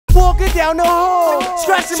Walking down the hall,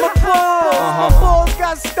 scratching my balls. My balls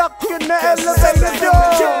got stuck in the elevator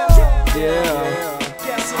door. Yeah.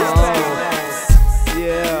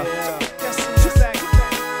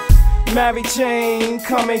 Mary Jane,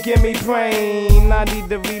 come and give me brain. I need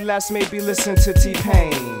to relapse, maybe listen to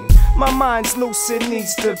T-Pain. My mind's loose, it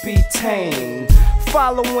needs to be tamed.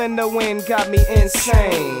 Following the wind got me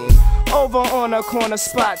insane. Over on a corner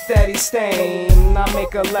spot that he stained. I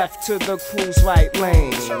make a left to the cruise right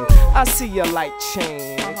lane. I see your light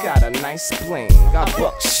chain, it got a nice bling. I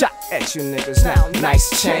buckshot at you niggas now, nice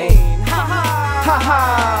chain. Ha ha, ha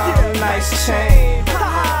ha, nice chain.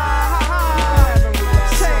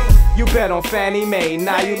 You bet on Fannie Mae,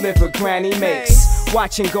 now you live with Granny Makes.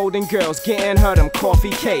 Watching golden girls getting her them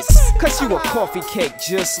coffee cakes. Cause you a coffee cake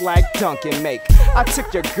just like Dunkin' make. I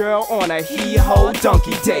took your girl on a he-ho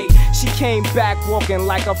donkey date. She came back walking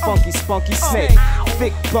like a funky spunky snake.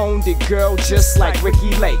 Thick boned girl just like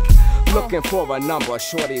Ricky Lake. Looking for a number,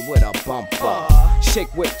 shorty with a bumper.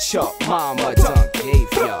 Shake with Chuck, mama done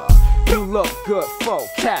gave ya. You look good for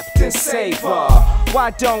Captain Saver.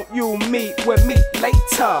 Why don't you meet with me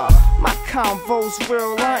later? My convo's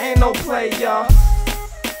real, I ain't no player.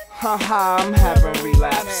 Haha, I'm having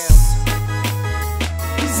relapse.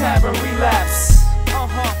 He's having relapse. I'm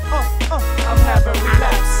having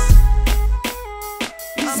relapse.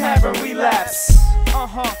 He's having relapse.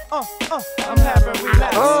 I'm having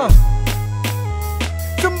relapse.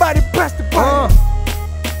 Somebody press the button.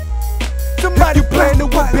 You plan to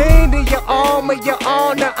abandon your arm or your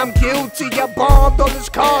honor. I'm guilty, I bombed all his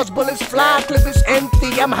cars, bullets fly, clip is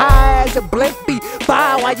empty. I'm high as a blimpy,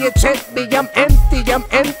 bow while you tempt me. I'm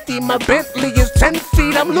empty, my Bentley is 10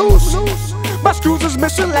 feet, I'm loose. My screws is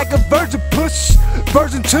missing like a virgin push,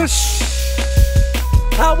 virgin tush.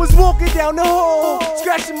 I was walking down the hall,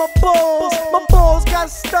 scratching my balls. My balls got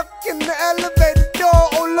stuck in the elevator door,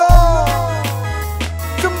 oh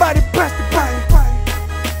Lord. Somebody press the button.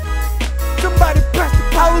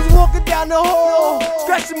 I was walking down the hall,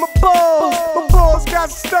 scratching my balls. My balls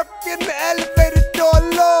got stuck in the elevator